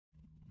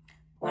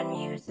When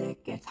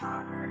music gets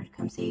hard,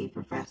 come see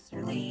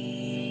Professor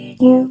Lee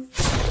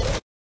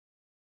Euph.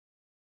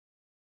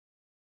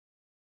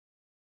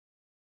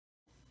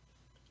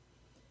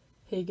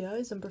 Hey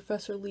guys, I'm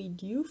Professor Lee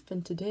Euph,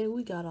 and today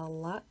we got a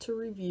lot to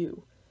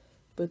review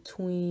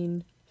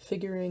between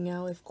figuring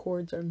out if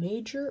chords are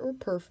major or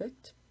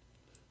perfect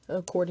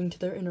according to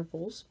their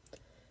intervals,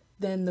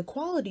 then the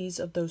qualities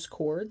of those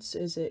chords,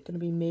 is it going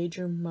to be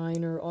major,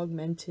 minor,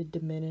 augmented,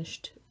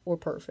 diminished, or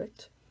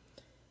perfect,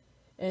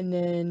 and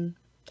then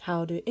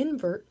how to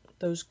invert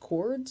those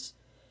chords,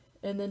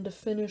 and then to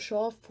finish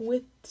off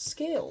with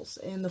scales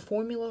and the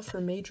formula for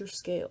major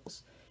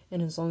scales.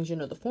 And as long as you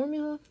know the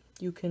formula,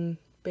 you can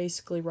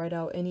basically write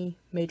out any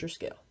major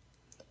scale.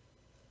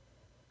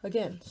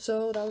 Again,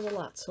 so that was a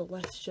lot, so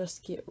let's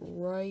just get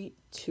right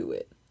to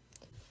it.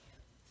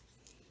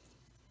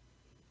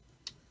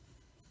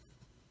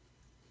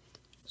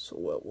 So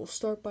what we'll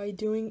start by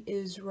doing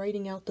is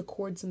writing out the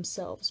chords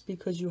themselves,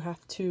 because you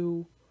have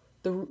to,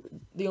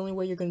 the only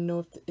way you're going to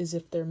know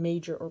if they're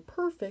major or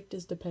perfect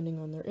is depending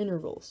on their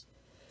intervals.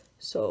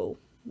 So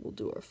we'll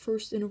do our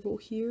first interval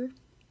here,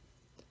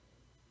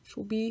 which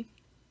will be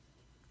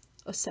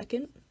a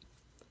second,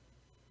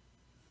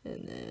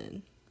 and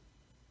then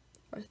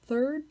our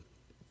third,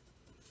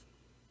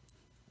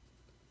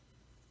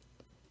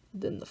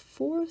 then the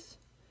fourth.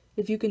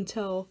 If you can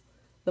tell,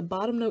 the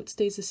bottom note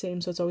stays the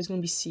same, so it's always going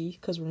to be C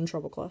because we're in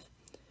treble clef.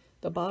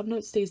 The bottom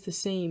note stays the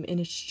same,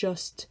 and it's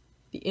just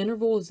the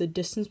interval is the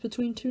distance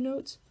between two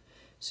notes.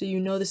 So you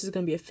know this is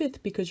going to be a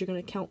fifth because you're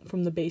going to count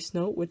from the bass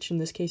note, which in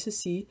this case is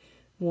C.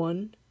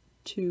 1,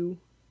 2,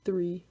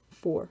 3,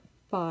 4,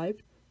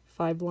 5.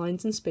 5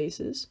 lines and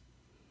spaces.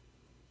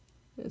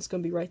 And it's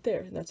going to be right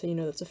there. That's how you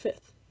know that's a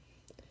fifth.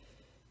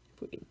 If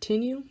we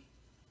continue,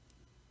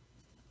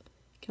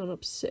 count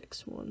up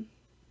 6. 1,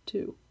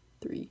 2,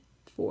 3,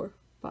 4,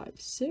 5,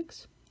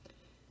 6.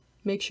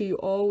 Make sure you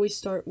always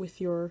start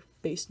with your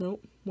bass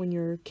note when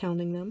you're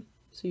counting them,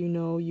 so you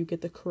know you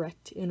get the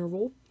correct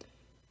interval.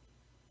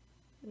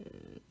 And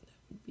that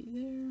would be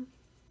there.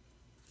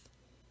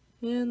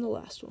 And the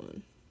last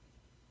one.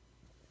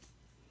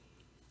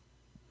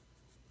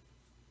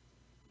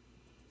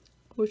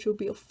 Which will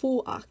be a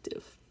full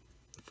octave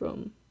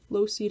from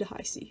low C to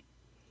high C.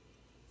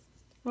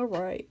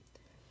 Alright,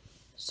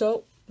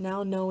 so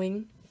now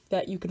knowing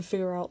that you can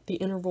figure out the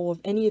interval of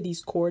any of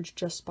these chords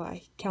just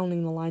by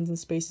counting the lines and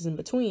spaces in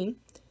between,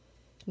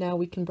 now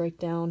we can break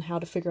down how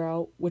to figure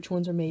out which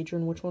ones are major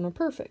and which ones are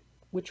perfect.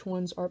 Which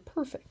ones are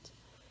perfect.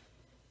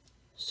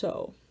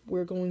 So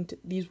we're going to,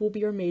 these will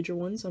be our major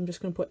ones. I'm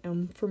just going to put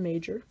M for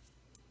major.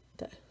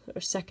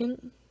 Our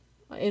second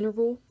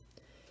interval.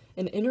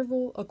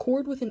 A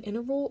chord with an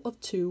interval of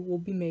 2 will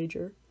be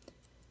major.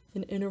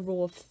 An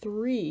interval of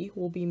 3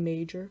 will be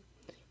major.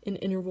 An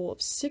interval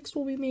of 6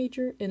 will be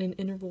major, and an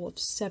interval of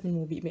 7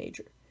 will be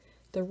major.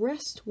 The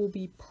rest will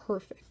be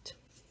perfect.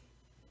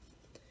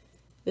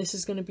 This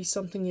is going to be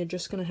something you're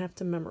just going to have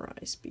to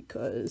memorize,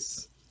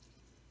 because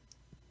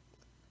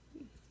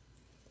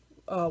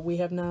we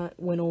have not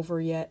went over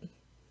yet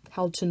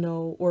how to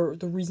know, or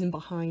the reason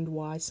behind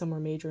why some are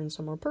major and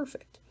some are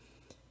perfect.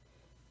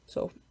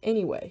 So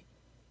anyway,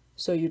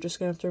 so you're just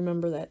going to have to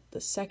remember that the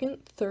 2nd,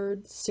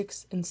 3rd,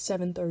 6th, and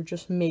 7th are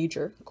just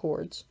major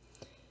chords,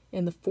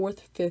 and the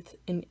 4th, 5th,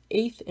 and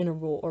 8th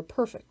interval are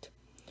perfect.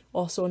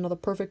 Also, another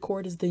perfect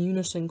chord is the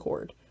unison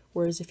chord,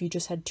 whereas if you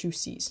just had 2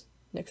 C's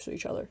next to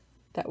each other,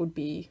 that would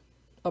be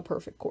a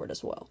perfect chord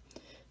as well.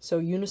 So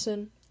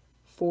unison,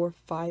 4,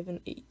 5, and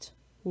 8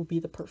 will be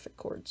the perfect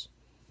chords.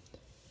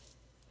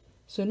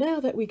 So now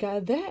that we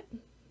got that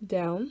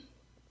down,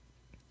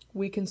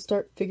 we can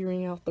start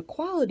figuring out the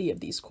quality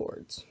of these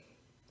chords.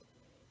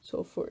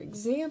 So for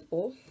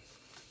example,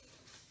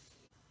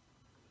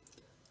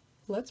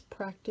 let's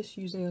practice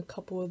using a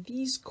couple of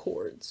these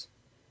chords.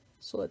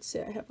 So let's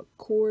say I have a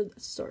chord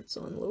that starts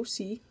on low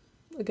C.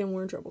 Again,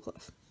 we're in treble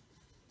clef.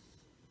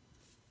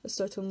 It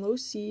starts on low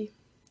C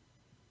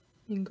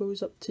and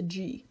goes up to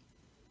G.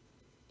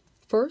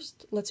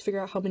 First, let's figure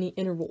out how many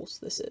intervals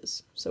this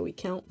is. So we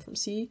count from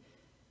C.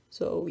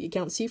 So you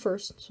count C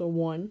first, so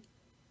 1,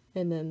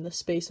 and then the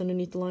space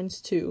underneath the line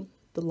is 2.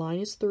 The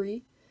line is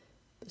 3.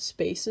 The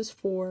space is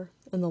 4,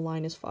 and the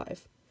line is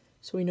 5.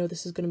 So we know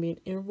this is going to be an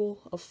interval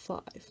of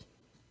 5.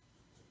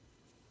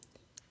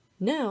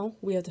 Now,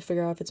 we have to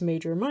figure out if it's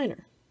major or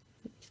minor.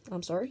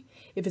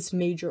 If it's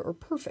major or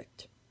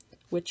perfect,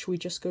 which we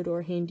just go to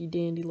our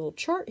handy-dandy little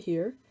chart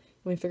here, and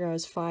we figure out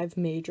is 5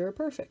 major or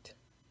perfect.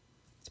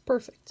 It's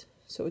perfect.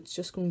 So it's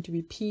just going to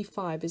be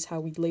P5 is how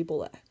we label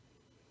that.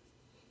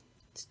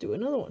 Let's do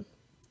another one.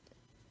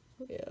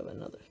 We have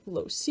another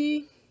low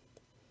C.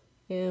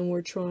 And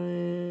we're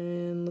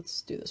trying,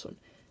 let's do this one.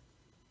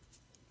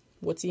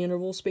 What's the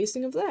interval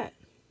spacing of that?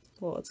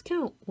 Well, let's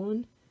count.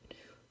 1, 2,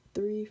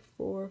 3,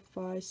 4,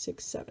 5,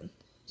 6, 7.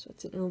 So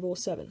it's an interval of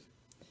 7.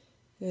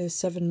 Is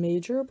 7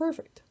 major or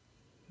perfect?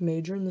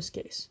 Major in this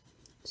case.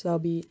 So that'll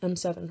be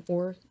M7,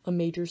 or a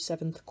major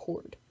 7th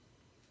chord.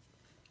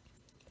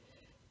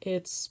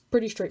 It's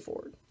pretty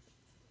straightforward.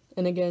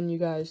 And again, you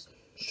guys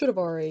should have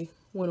already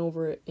went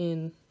over it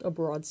in a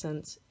broad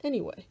sense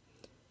anyway.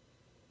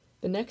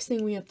 The next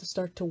thing we have to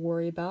start to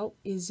worry about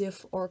is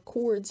if our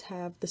chords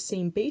have the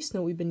same bass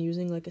note we've been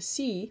using, like a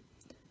C,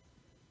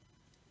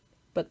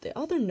 but the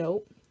other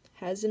note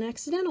has an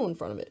accidental in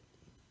front of it,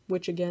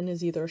 which again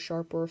is either a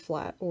sharp or a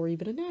flat or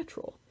even a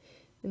natural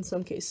in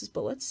some cases.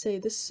 But let's say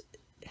this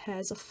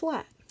has a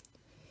flat.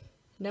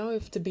 Now we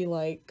have to be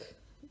like,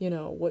 you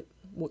know,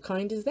 what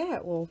kind is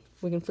that? Well,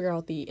 we can figure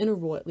out the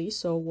interval at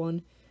least. So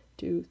 1,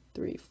 2,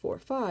 3, 4,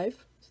 5.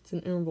 So it's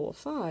an interval of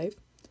 5.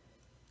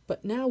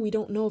 But now we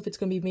don't know if it's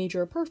going to be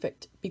major or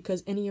perfect,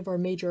 because any of our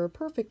major or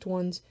perfect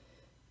ones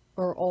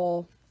are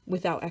all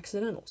without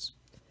accidentals.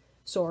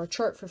 So our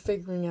chart for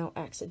figuring out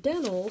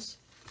accidentals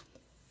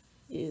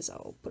is,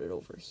 I'll put it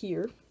over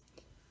here,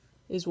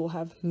 is we'll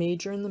have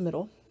major in the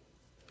middle.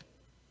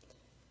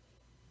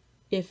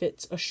 If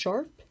it's a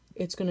sharp,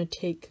 it's going to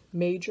take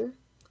major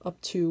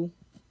up to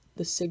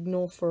the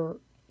symbol for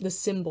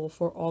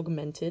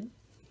augmented.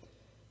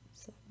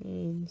 So that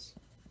means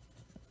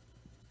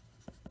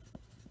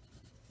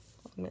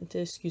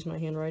augmented, excuse my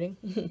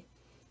handwriting.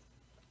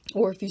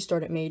 Or if you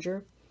start at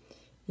major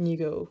and you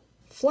go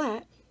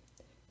flat,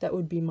 that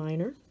would be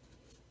minor,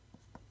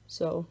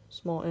 so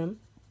small m.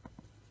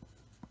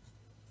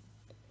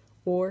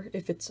 Or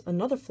if it's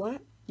another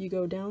flat, you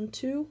go down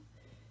to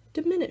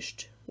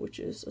diminished, which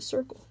is a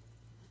circle.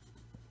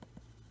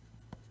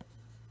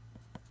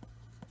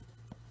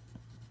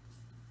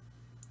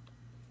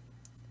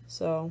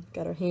 So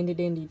got our handy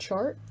dandy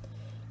chart.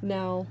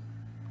 Now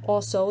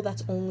also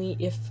that's only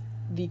if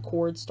the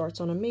chord starts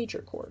on a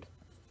major chord.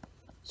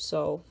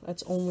 So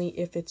that's only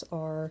if it's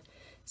our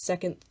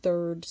 2nd,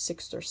 3rd,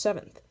 6th, or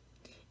 7th.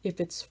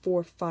 If it's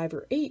 4, 5,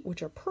 or 8,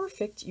 which are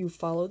perfect, you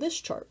follow this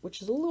chart,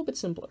 which is a little bit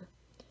simpler.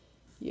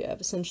 You have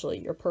essentially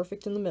your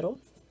perfect in the middle.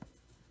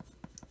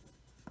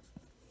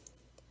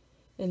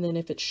 And then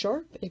if it's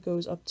sharp, it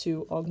goes up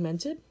to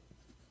augmented.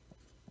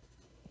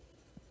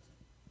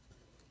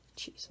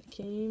 Jeez, I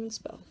can't even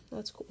spell.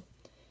 That's cool.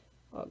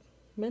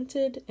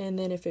 Augmented, and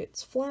then if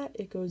it's flat,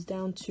 it goes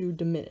down to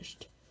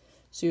diminished.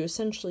 So you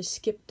essentially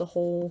skip the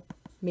whole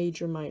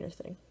major minor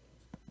thing.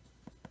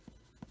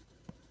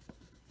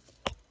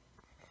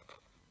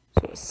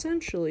 So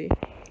essentially,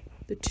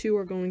 the two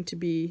are going to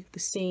be the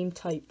same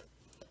type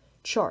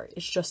chart.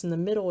 It's just in the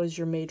middle is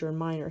your major and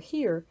minor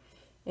here,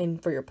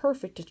 and for your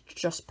perfect, it's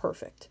just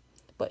perfect.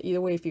 But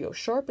either way, if you go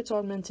sharp, it's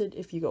augmented.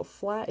 If you go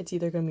flat, it's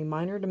either going to be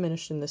minor or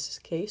diminished in this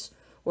case,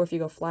 or if you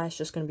go flat, it's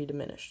just going to be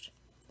diminished.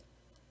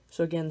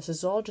 So again, this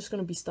is all just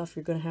going to be stuff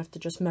you're going to have to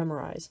just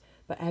memorize.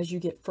 But as you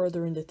get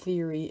further into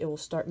theory, it will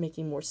start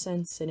making more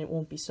sense, and it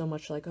won't be so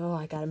much like, oh,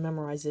 I got to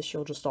memorize this.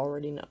 You'll just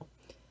already know.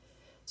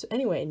 So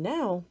anyway,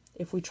 now,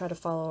 if we try to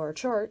follow our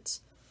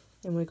charts,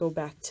 and we go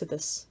back to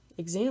this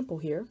example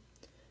here,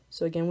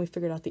 so again, we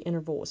figured out the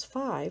interval was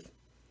 5,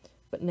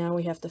 but now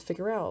we have to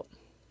figure out,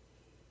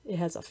 it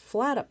has a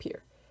flat up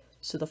here.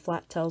 So the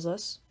flat tells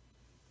us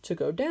to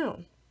go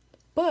down.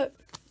 But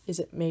is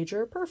it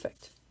major or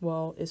perfect?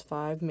 Well, is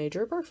 5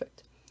 major or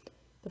perfect?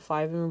 The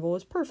 5 interval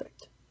is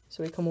perfect.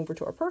 So we come over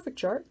to our perfect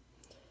chart,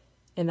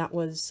 and that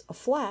was a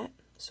flat,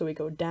 so we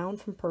go down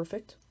from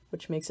perfect,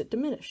 which makes it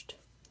diminished.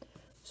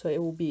 So it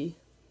will be,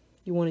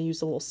 you want to use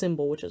the little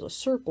symbol, which is a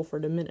circle for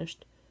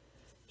diminished.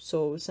 So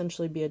it will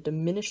essentially be a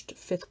diminished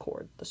 5th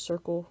chord, the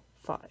circle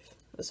 5,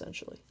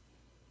 essentially.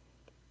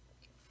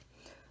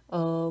 A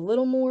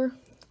little more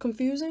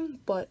confusing,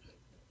 but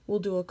we'll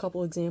do a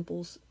couple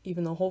examples,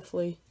 even though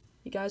hopefully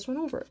you guys went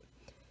over it.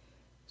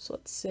 So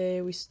let's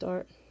say we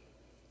start,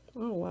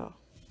 oh wow,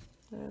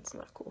 that's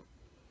not cool.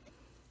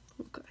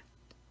 Okay.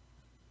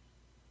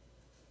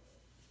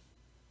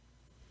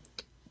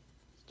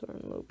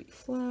 Starting low B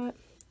flat.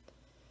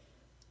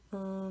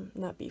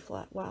 Not B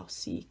flat, wow,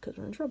 C, because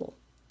we're in treble.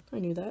 I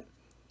knew that.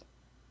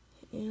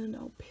 And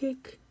I'll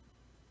pick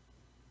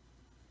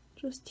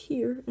just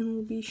here, and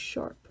we'll be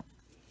sharp.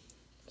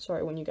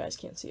 Sorry when you guys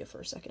can't see it for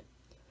a second.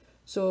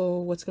 So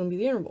what's going to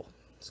be the interval?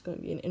 It's going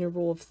to be an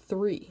interval of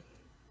 3.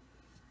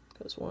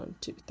 Goes 1,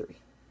 2, 3.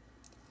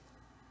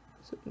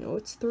 So we know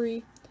it's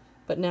 3.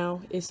 But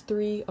now, is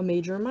 3 a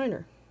major or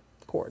minor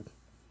chord?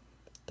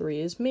 3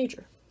 is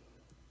major.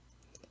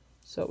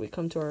 So we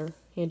come to our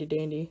handy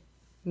dandy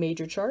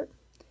major chart.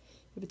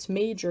 If it's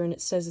major and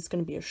it says it's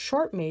going to be a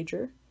sharp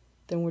major,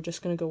 then we're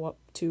just going to go up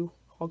to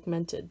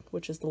augmented,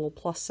 which is the little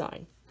plus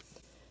sign.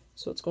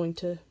 So it's going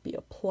to be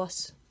a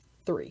plus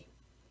 3,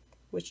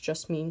 which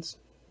just means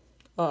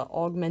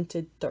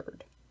augmented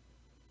 3rd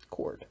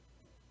chord.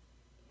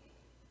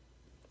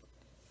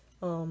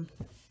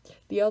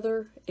 The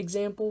other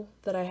example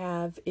that I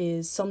have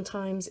is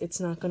sometimes it's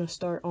not going to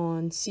start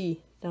on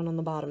C down on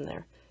the bottom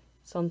there.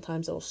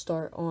 Sometimes it'll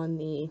start on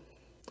the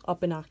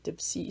up an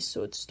octave C, so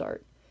it'd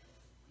start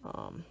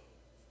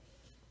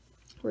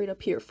right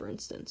up here, for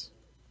instance.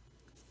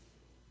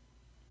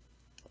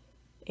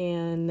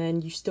 And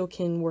then you still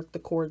can work the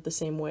chord the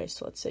same way.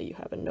 So let's say you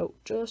have a note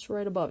just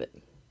right above it.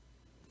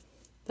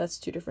 That's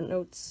 2 different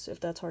notes, if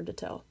that's hard to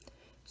tell.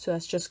 So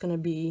that's just going to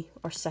be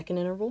our 2nd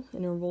interval,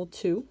 interval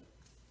 2.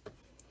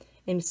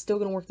 And it's still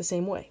going to work the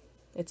same way.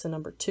 it's a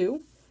number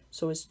 2.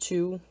 So is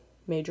 2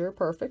 major or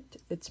perfect?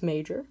 It's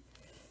major.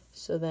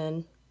 So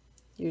then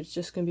it's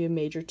just going to be a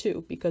major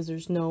 2 because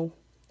there's no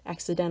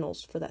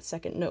accidentals for that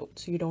second note.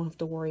 So you don't have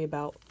to worry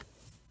about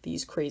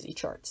these crazy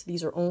charts.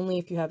 These are only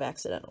if you have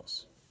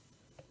accidentals.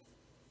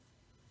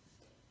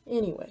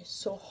 Anyway,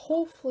 so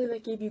hopefully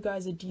that gave you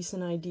guys a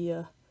decent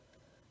idea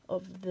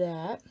of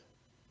that.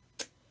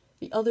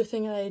 The other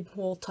thing I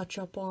will touch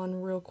up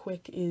on real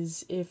quick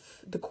is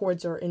if the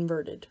chords are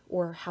inverted,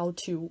 or how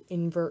to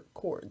invert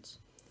chords.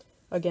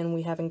 Again,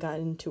 we haven't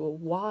gotten into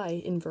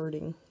why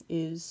inverting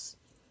is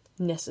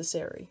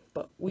necessary,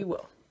 but we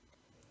will.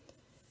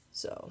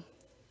 So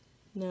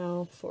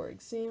now, for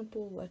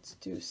example, let's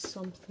do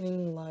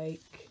something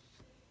like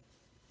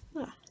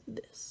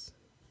this.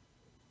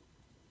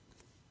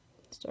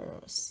 Start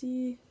on a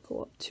C,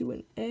 go up to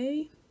an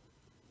A.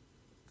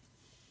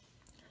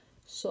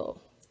 So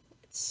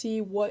let's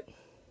see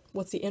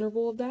what's the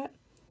interval of that.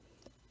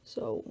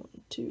 So 1,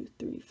 2,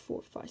 3,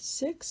 4, 5,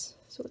 6.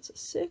 So it's a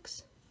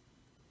 6.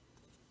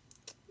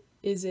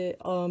 Is it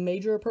a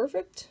major or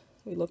perfect?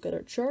 We look at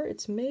our chart,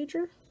 it's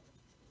major.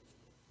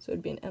 So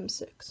it'd be an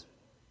M6.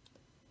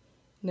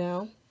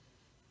 Now,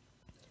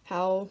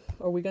 how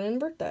are we going to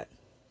invert that?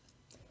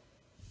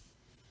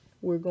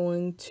 We're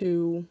going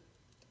to,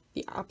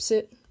 the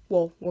opposite,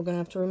 well, we're going to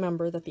have to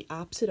remember that the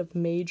opposite of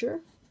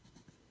major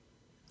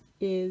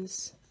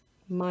is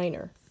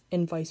minor,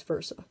 and vice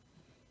versa.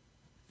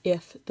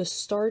 If the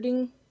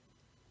starting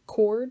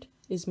chord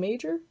is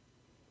major,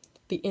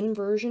 the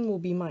inversion will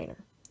be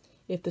minor.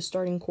 If the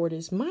starting chord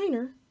is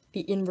minor,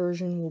 the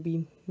inversion will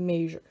be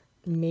major.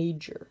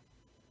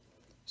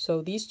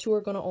 So these two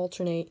are going to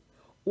alternate,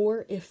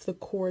 or if the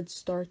chord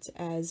starts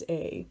as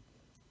a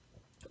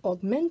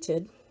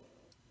augmented,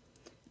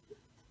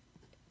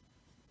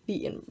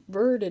 the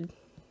inverted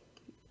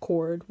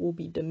chord will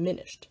be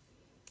diminished,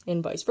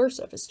 and vice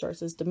versa. If it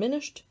starts as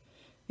diminished,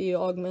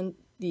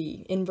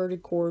 the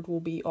inverted chord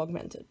will be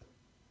augmented.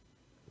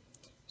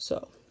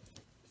 So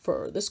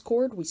for this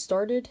chord, we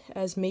started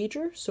as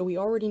major, so we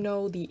already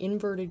know the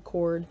inverted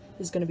chord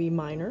is going to be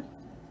minor.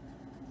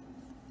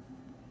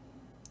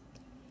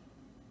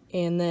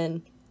 And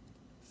then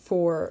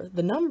for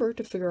the number,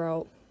 to figure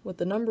out what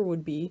the number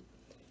would be,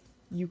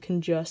 you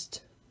can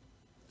just,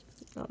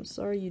 I'm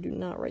sorry, you do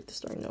not write the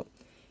starting note.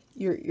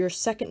 Your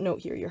second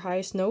note here, your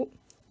highest note,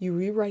 you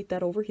rewrite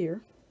that over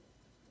here,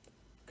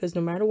 because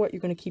no matter what,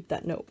 you're going to keep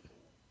that note.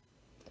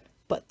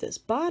 But this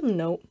bottom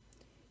note,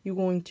 you're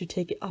going to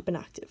take it up an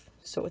octave.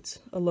 So it's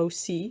a low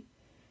C,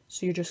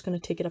 so you're just going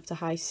to take it up to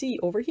high C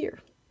over here.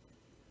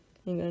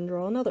 You're going to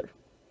draw another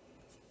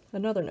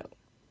note.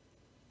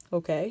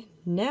 Okay,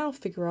 now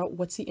figure out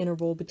what's the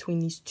interval between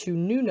these two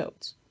new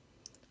notes,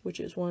 which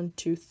is 1,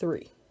 2,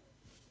 3.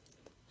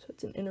 So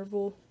it's an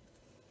interval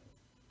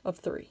of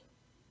 3.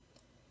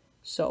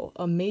 So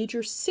a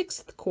major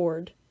 6th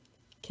chord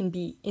can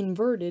be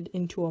inverted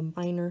into a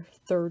minor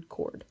 3rd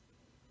chord.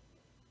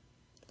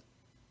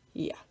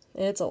 Yeah,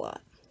 it's a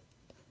lot.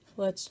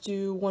 Let's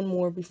do one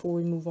more before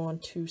we move on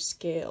to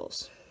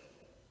scales.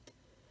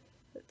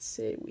 Let's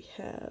say we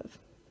have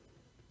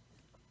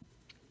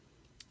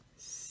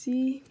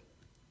C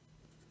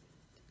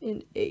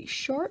and A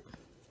sharp.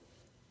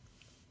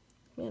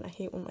 Man, I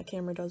hate when my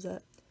camera does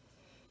that.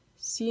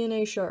 C and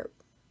A sharp.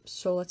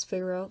 So let's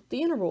figure out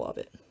the interval of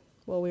it.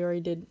 Well, we already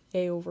did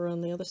A over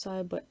on the other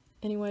side, but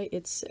anyway,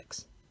 it's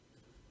 6.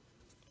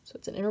 So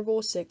it's an interval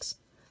of 6,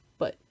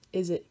 but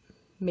is it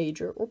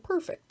major or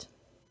perfect?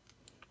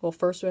 Well,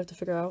 first we have to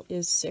figure out,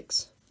 is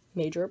 6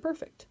 major or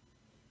perfect?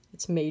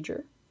 It's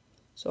major,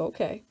 so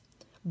okay,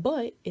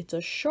 but it's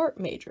a sharp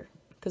major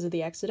because of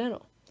the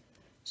accidental.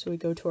 So we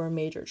go to our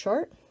major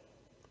chart,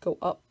 go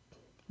up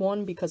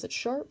 1 because it's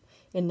sharp,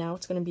 and now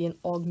it's going to be an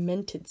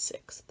augmented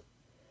 6th.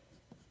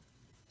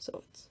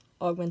 So it's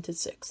augmented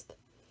 6th.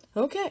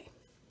 Okay,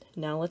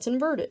 now let's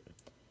invert it.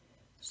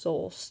 So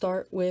we'll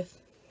start with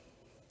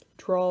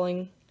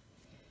drawing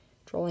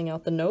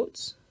out the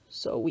notes.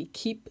 So we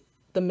keep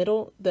the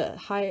middle, the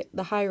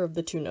higher of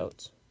the two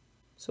notes.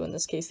 So in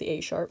this case, the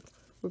A sharp.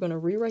 We're going to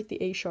rewrite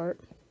the A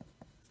sharp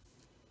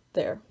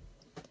there.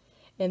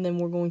 And then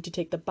we're going to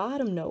take the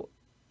bottom note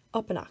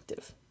up an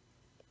octave.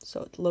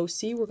 So it's low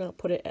C, we're going to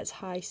put it as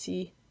high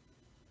C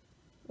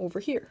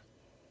over here.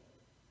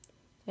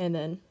 And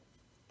then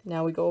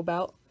now we go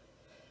about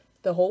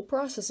the whole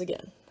process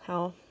again.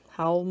 How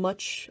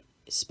much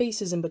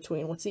space is in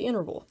between? What's the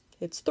interval?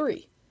 It's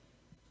 3.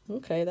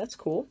 Okay, that's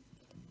cool.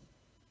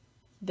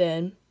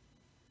 Then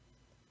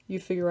you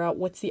figure out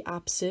what's the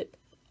opposite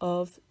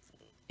of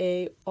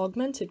a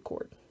augmented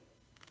chord.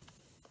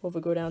 Well, if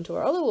we go down to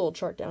our other little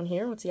chart down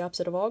here, what's the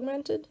opposite of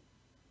augmented?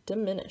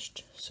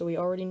 Diminished. So we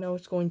already know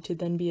it's going to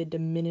then be a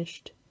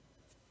diminished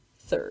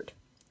 3rd.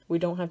 We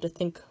don't have to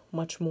think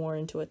much more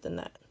into it than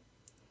that.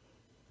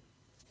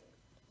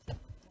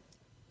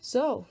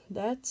 So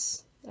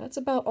that's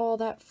about all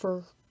that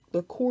for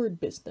the chord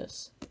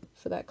business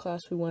for that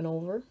class we went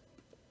over.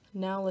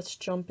 Now let's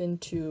jump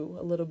into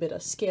a little bit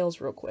of scales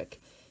real quick.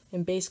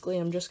 And basically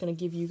I'm just going to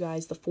give you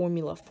guys the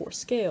formula for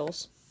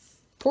scales.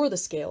 for the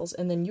scales,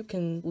 and then you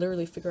can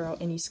literally figure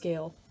out any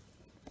scale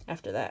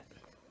after that.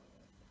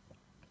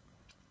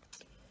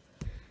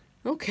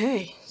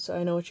 Okay, so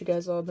I know what you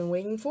guys all have been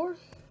waiting for.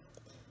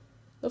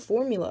 The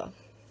formula.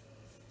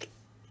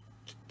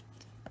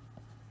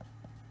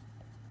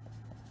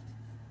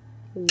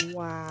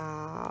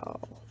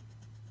 Wow.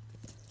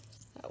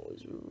 That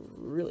was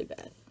really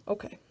bad.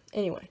 Okay,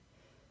 anyway.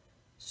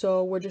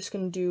 So we're just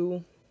going to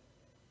do...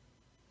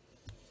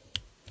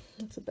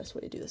 What's the best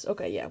way to do this?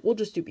 Okay, yeah, we'll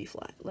just do B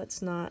flat.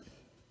 Let's not...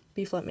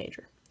 B flat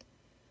major.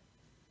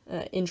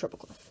 In treble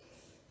clef.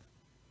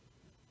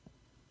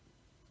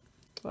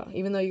 Well,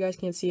 even though you guys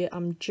can't see it,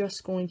 I'm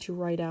just going to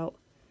write out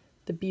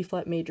the B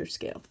flat major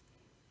scale.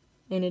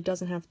 And it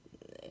doesn't have...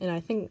 And I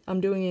think I'm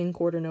doing it in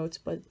quarter notes,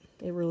 but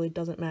it really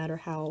doesn't matter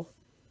how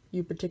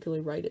you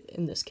particularly write it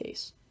in this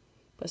case.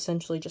 But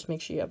essentially, just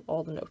make sure you have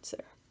all the notes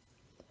there.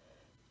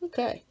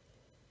 Okay.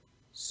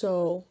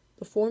 So,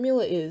 the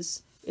formula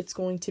is, it's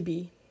going to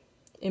be,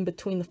 in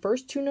between the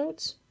first two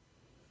notes,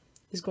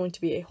 is going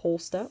to be a whole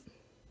step.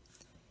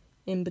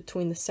 In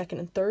between the second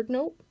and third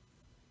note,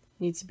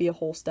 needs to be a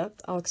whole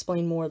step. I'll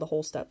explain more of the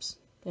whole steps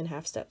and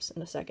half steps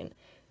in a second.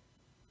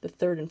 The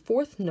third and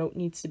fourth note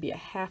needs to be a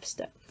half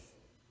step.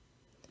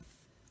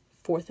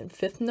 Fourth and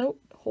fifth note,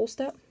 whole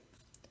step.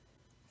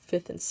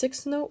 Fifth and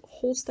sixth note,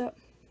 whole step.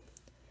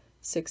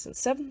 Sixth and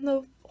seventh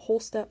note, whole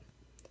step.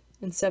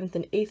 And seventh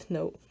and eighth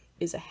note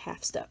is a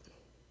half step.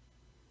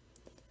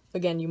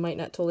 Again, you might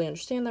not totally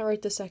understand that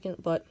right this second,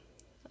 but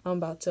I'm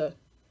about to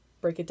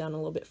break it down a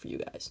little bit for you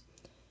guys.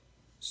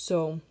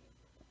 So,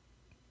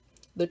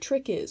 the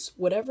trick is,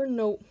 whatever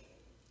note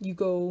you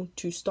go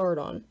to start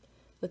on,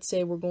 let's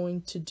say we're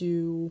going to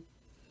do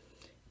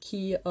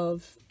key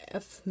of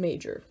F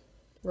major,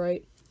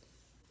 right?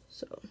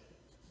 So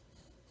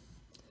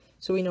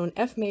we know in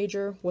F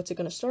major, what's it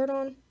going to start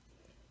on?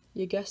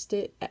 You guessed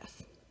it,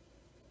 F.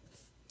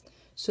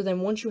 So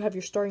then once you have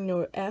your starting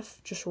note at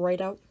F, just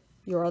write out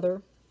your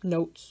other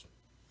notes,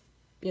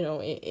 you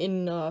know,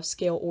 in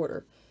scale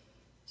order.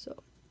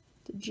 So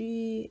the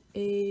G,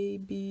 A,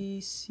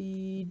 B,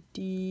 C,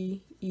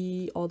 D,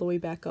 E, all the way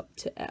back up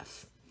to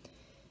F.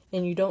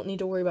 And you don't need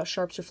to worry about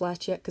sharps or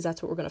flats yet, because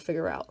that's what we're going to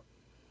figure out.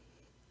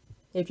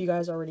 If you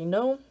guys already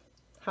know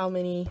how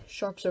many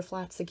sharps or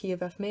flats the key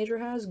of F major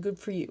has, good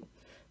for you.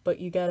 But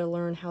you got to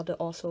learn how to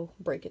also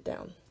break it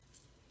down.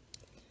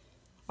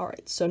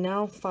 Alright, so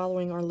now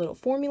following our little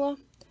formula,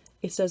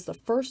 it says the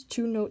first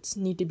two notes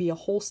need to be a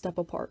whole step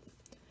apart.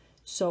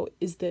 So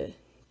is the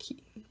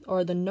key,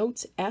 are the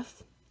notes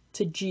F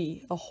to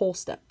G a whole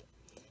step?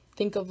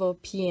 Think of a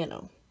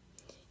piano.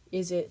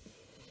 Is it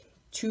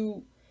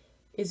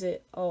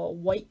a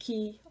white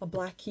key, a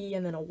black key,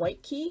 and then a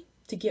white key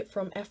to get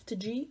from F to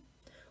G?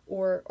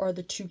 Or are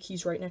the two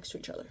keys right next to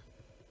each other?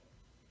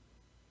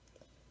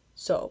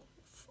 So,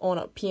 on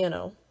a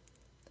piano,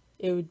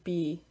 it would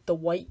be the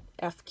white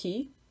F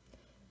key,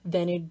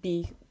 then it'd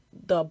be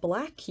the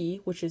black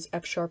key, which is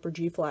F sharp or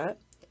G flat,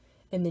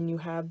 and then you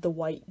have the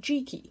white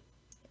G key.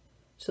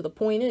 So the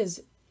point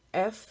is,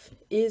 F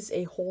is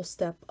a whole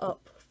step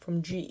up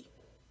from G.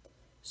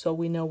 So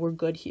we know we're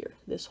good here.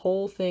 This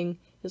whole thing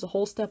is a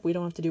whole step. We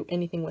don't have to do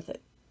anything with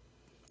it.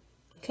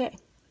 Okay,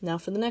 now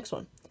for the next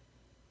one.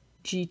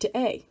 G to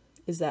A.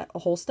 Is that a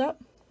whole step?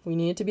 We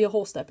need it to be a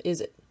whole step,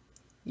 is it?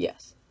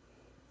 Yes.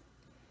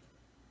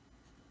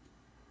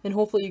 And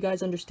hopefully you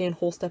guys understand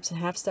whole steps and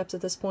half steps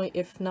at this point.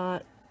 If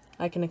not,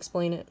 I can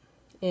explain it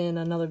in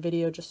another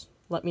video. Just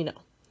let me know.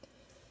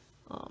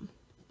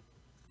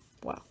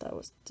 Wow, that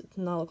did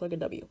not look like a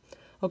W.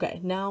 Okay,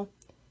 now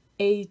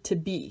A to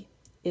B.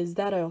 Is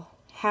that a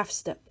half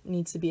step? It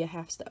needs to be a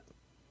half step.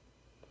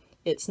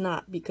 It's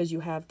not, because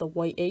you have the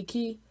white A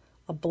key,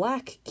 a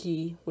black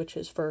key, which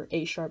is for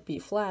A sharp, B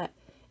flat,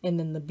 and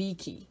then the B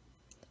key.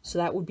 So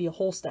that would be a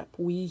whole step.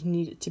 We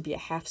need it to be a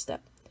half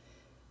step.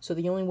 So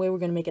the only way we're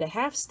going to make it a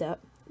half step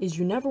is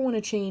you never want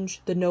to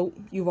change the note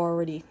you've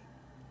already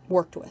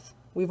worked with.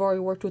 We've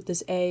already worked with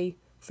this A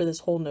for this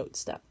whole note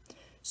step.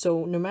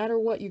 So no matter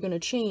what you're going to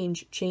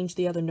change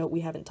the other note we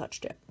haven't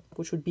touched yet,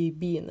 which would be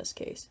B in this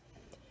case.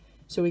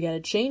 So we got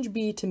to change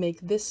B to make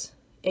this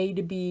A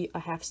to B a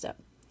half step.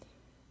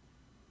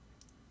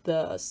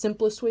 The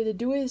simplest way to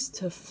do it is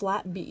to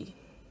flat B,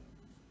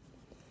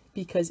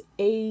 because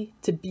A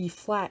to B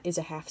flat is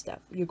a half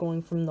step. You're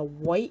going from the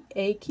white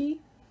A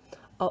key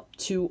up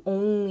to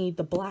only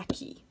the black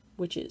key,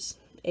 which is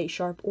A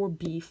sharp or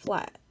B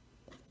flat.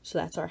 So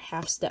that's our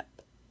half step.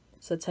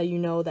 So that's how you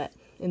know that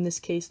in this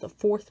case the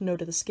fourth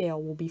note of the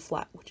scale will be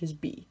flat, which is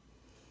B.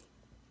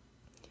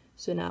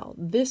 So now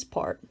this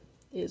part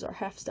is our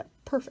half step.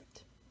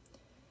 Perfect.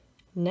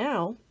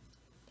 Now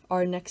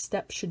our next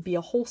step should be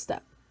a whole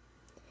step.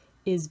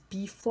 Is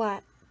B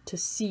flat to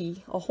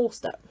C a whole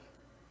step?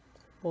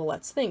 Well,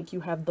 let's think. You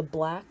have the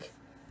black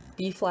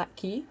B flat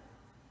key,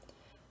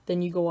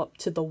 then you go up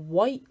to the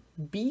white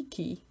B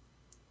key,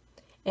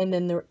 and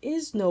then there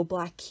is no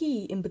black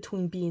key in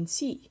between B and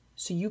C.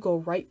 So you go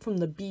right from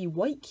the B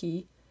white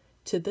key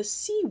to the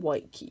C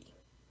white key.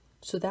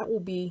 So that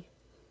will be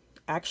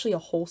actually a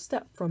whole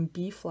step from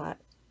B flat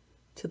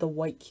to the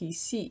white key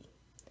C.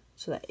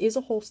 So that is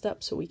a whole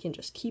step, so we can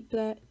just keep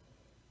that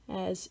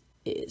as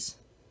is.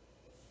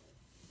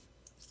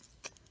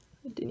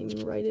 I didn't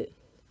even write it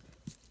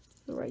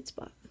in the right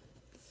spot.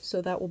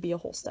 So that will be a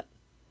whole step.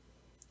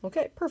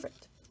 Okay,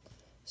 perfect.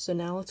 So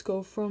now let's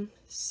go from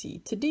C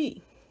to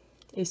D.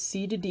 Is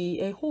C to D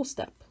a whole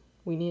step?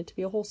 We need it to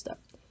be a whole step.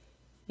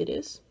 It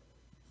is.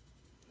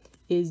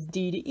 Is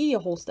D to E a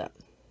whole step?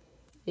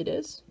 It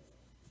is.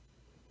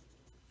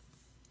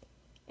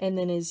 And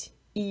then is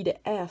E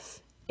to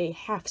F a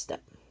half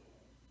step?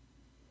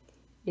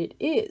 It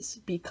is,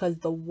 because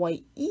the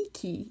white E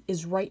key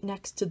is right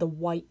next to the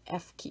white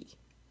F key.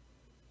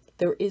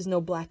 There is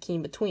no black key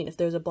in between. If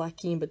there's a black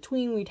key in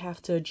between, we'd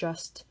have to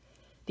adjust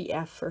the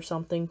F or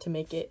something to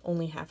make it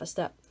only half a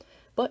step.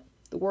 But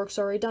the work's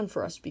already done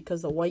for us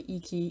because the white E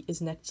key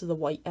is next to the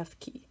white F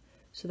key.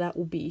 So that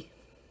will be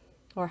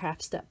our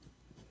half step.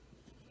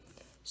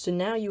 So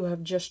now you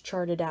have just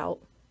charted out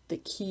the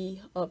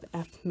key of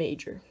F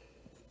major.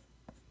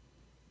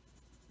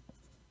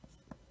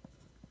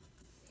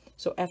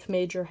 So F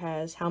major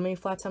has how many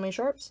flats, how many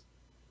sharps?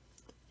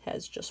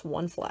 Has just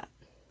one flat.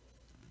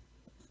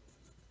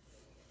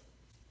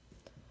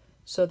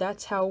 So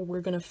that's how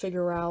we're going to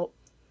figure out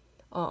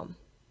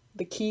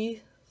the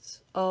keys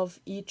of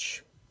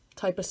each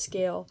type of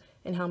scale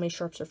and how many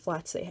sharps or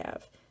flats they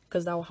have,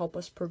 because that will help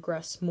us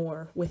progress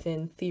more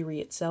within theory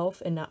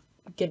itself and not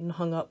getting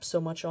hung up so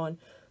much on,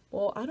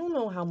 well, I don't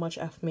know how much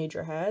F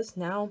major has.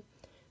 Now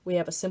we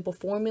have a simple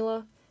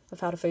formula of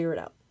how to figure it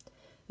out.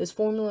 This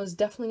formula is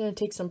definitely going to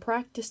take some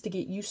practice to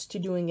get used to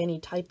doing any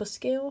type of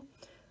scale,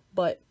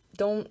 but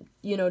don't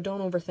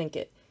overthink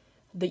it.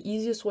 The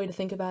easiest way to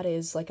think about it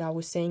is, like I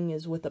was saying,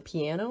 is with a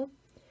piano.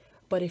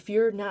 But if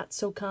you're not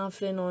so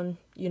confident on,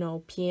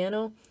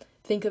 piano,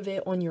 think of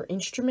it on your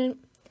instrument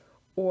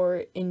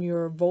or in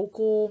your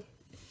vocal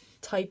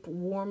type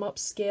warm-up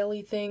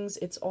scale-y things.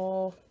 It's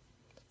all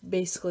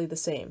basically the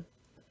same.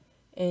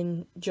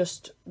 And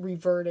just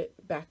revert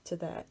it back to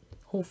that.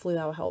 Hopefully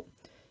that will help.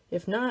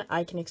 If not,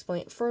 I can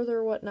explain it further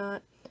or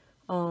whatnot.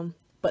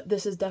 But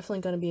this is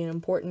definitely going to be an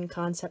important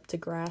concept to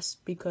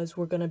grasp because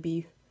we're going to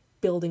be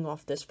building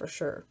off this for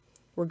sure.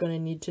 We're going to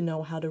need to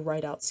know how to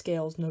write out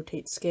scales,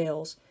 notate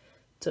scales,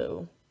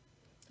 to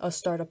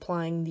start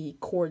applying the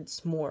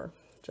chords more.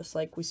 Just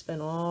like we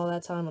spent all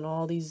that time on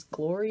all these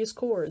glorious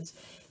chords,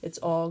 it's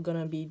all going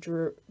to be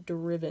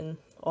driven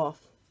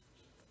off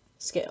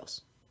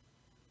scales.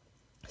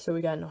 So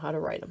we got to know how to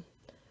write them.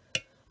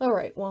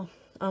 Alright, well,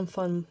 I'm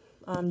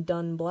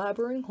done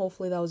blabbering.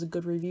 Hopefully that was a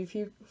good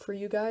review for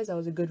you guys. That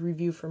was a good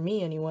review for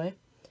me anyway.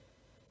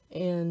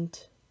 And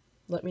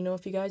let me know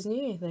if you guys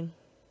need anything.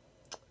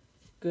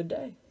 Good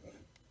day.